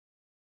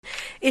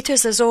It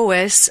is, as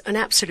always, an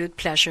absolute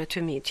pleasure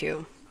to meet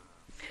you.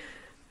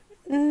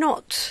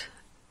 Not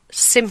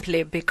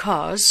simply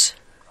because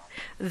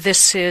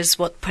this is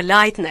what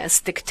politeness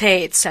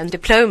dictates and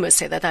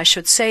diplomacy that I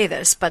should say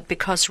this, but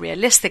because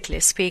realistically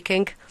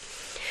speaking,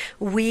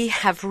 we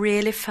have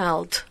really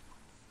felt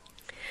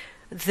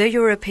the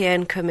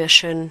European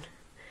Commission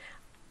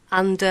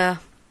under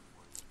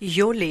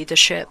your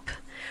leadership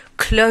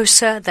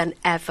closer than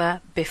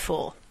ever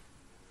before.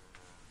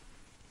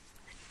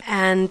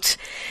 And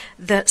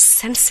the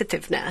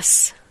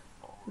sensitiveness,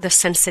 the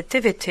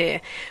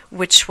sensitivity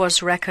which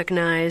was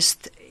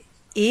recognized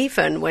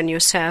even when you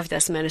served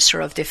as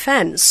Minister of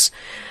Defense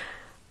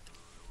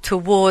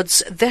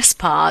towards this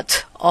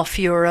part of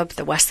Europe,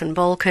 the Western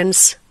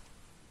Balkans,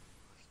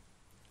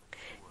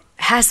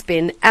 has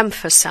been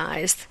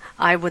emphasized,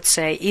 I would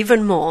say,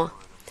 even more,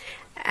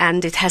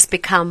 and it has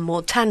become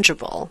more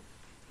tangible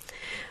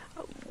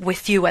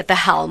with you at the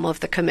helm of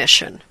the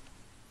Commission.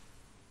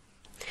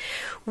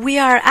 We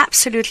are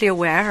absolutely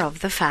aware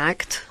of the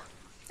fact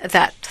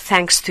that,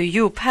 thanks to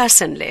you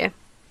personally,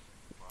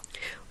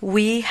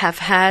 we have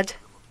had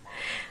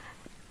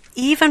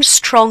even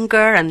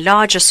stronger and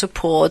larger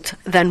support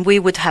than we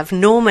would have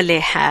normally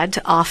had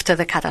after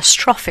the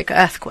catastrophic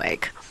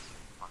earthquake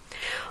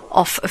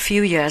of a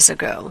few years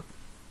ago.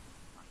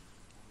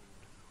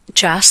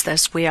 Just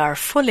as we are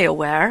fully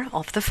aware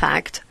of the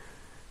fact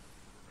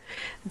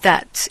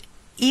that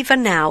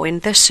even now in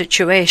this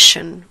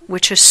situation,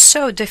 which is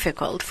so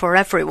difficult for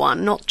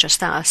everyone, not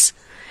just us,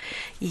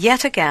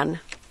 yet again,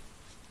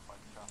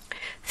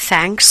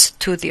 thanks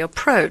to the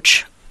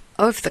approach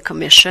of the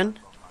Commission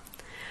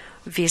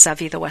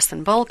vis-à-vis the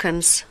Western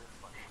Balkans,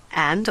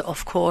 and,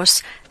 of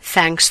course,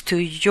 thanks to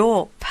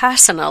your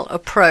personal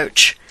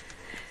approach,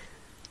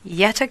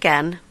 yet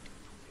again,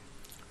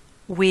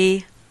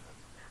 we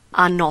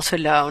are not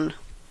alone.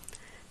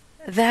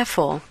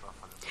 Therefore,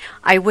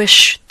 I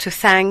wish to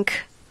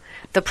thank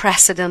the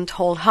President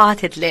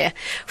wholeheartedly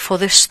for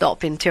this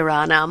stop in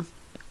Tirana.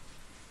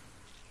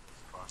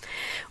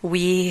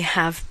 We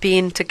have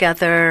been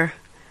together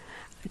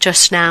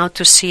just now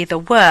to see the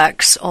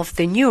works of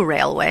the new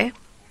railway,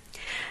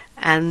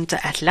 and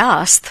at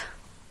last,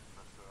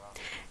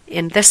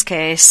 in this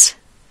case,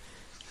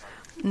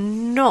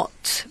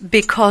 not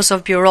because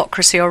of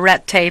bureaucracy or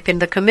red tape in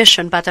the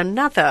Commission, but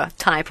another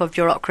type of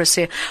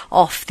bureaucracy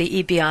of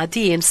the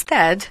EBRD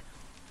instead,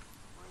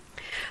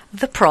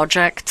 the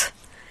project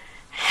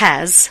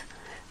has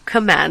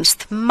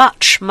commenced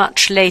much,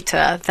 much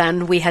later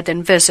than we had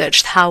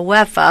envisaged.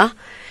 However,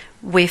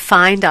 we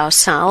find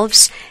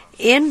ourselves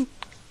in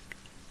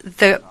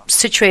the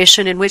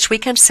situation in which we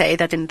can say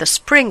that in the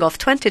spring of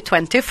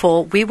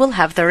 2024 we will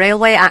have the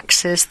railway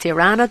access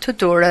Tirana to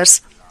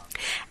Durrës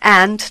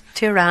and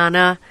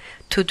Tirana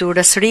to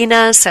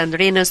Durrës-Rinas and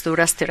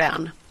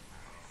Rinas-Durrës-Tirana.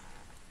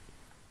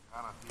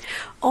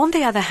 On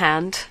the other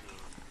hand,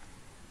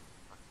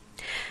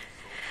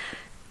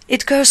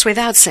 it goes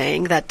without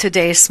saying that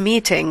today's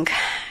meeting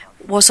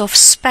was of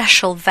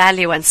special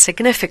value and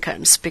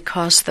significance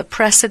because the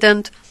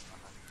President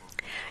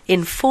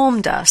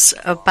informed us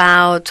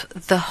about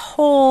the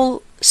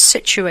whole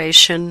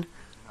situation,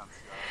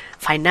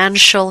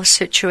 financial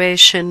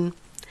situation,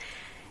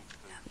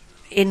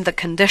 in the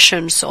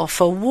conditions of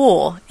a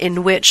war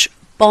in which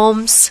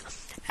bombs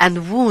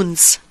and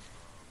wounds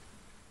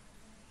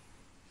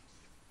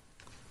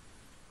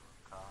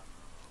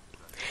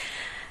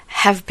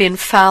have been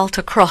felt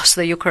across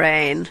the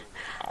Ukraine.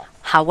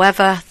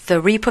 However, the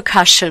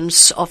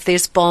repercussions of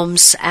these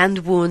bombs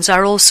and wounds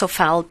are also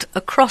felt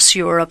across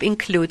Europe,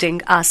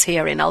 including us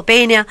here in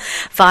Albania,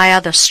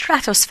 via the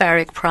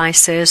stratospheric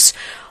prices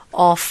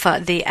of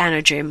the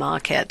energy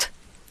market,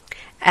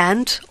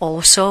 and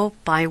also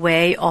by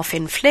way of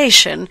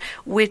inflation,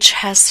 which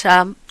has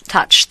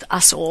touched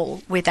us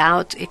all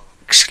without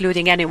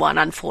excluding anyone,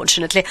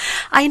 unfortunately.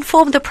 I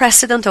informed the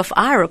President of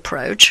our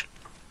approach,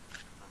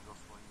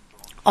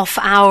 of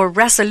our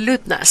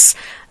resoluteness,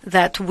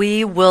 that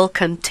we will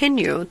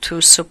continue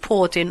to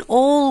support in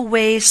all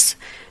ways,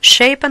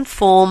 shape and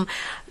form,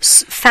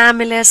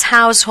 families,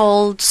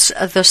 households,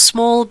 the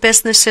small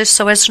businesses,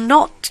 so as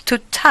not to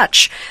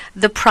touch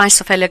the price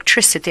of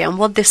electricity. And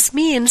what this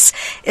means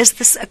is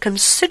this a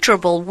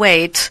considerable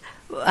weight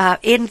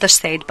in the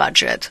state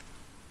budget.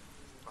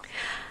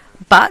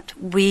 But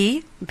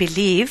we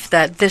believe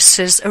that this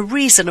is a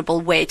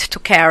reasonable weight to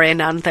carry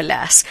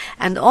nonetheless.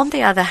 And on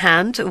the other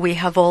hand, we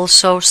have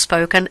also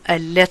spoken a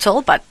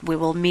little, but we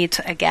will meet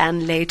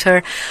again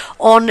later,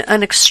 on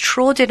an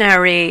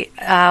extraordinary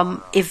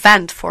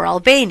event for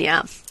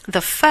Albania,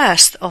 the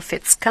first of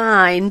its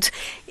kind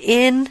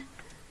in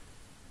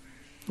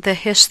the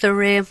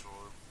history,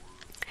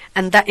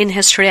 and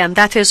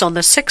that is on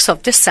the 6th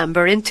of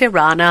December in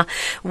Tirana,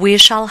 we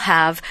shall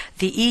have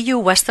the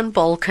EU-Western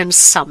Balkans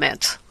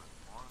Summit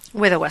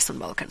with the Western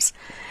Balkans.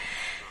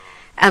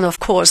 And of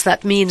course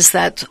that means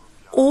that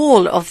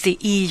all of the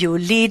EU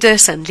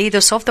leaders and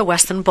leaders of the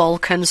Western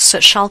Balkans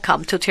shall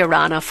come to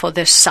Tirana for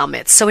this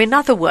summit. So in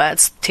other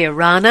words,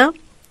 Tirana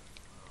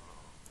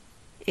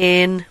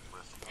in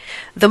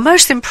the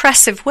most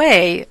impressive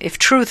way, if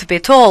truth be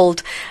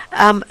told,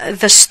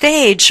 the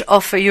stage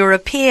of a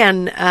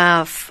European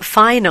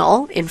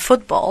final in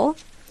football,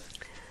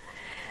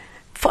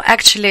 for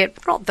actually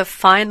not the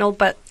final,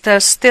 but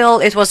still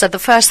it was at the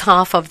first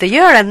half of the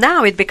year, and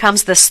now it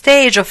becomes the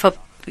stage of a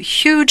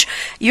huge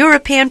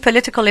European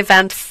political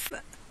event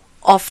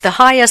of the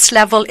highest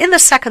level in the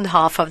second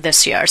half of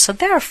this year. So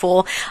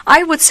therefore,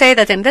 I would say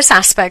that in this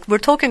aspect, we're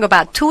talking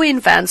about two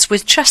events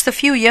which just a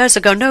few years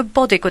ago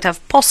nobody could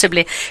have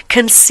possibly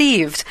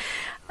conceived,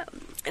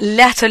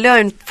 let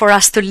alone for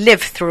us to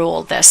live through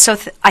all this. So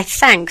I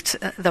thanked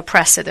the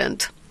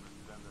President.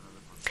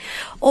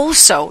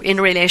 Also, in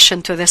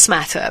relation to this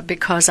matter,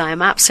 because I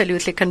am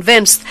absolutely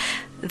convinced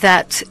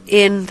that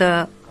in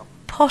the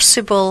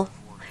possible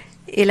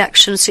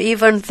elections,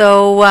 even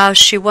though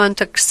she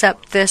won't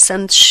accept this,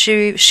 and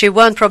she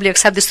won't probably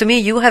accept this to me,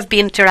 you have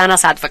been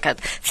Tirana's advocate.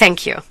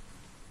 Thank you.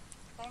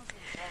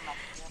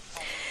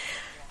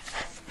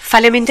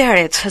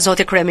 Faleminderit,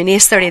 Zoti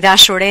Kryeministër, I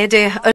dashur Edi.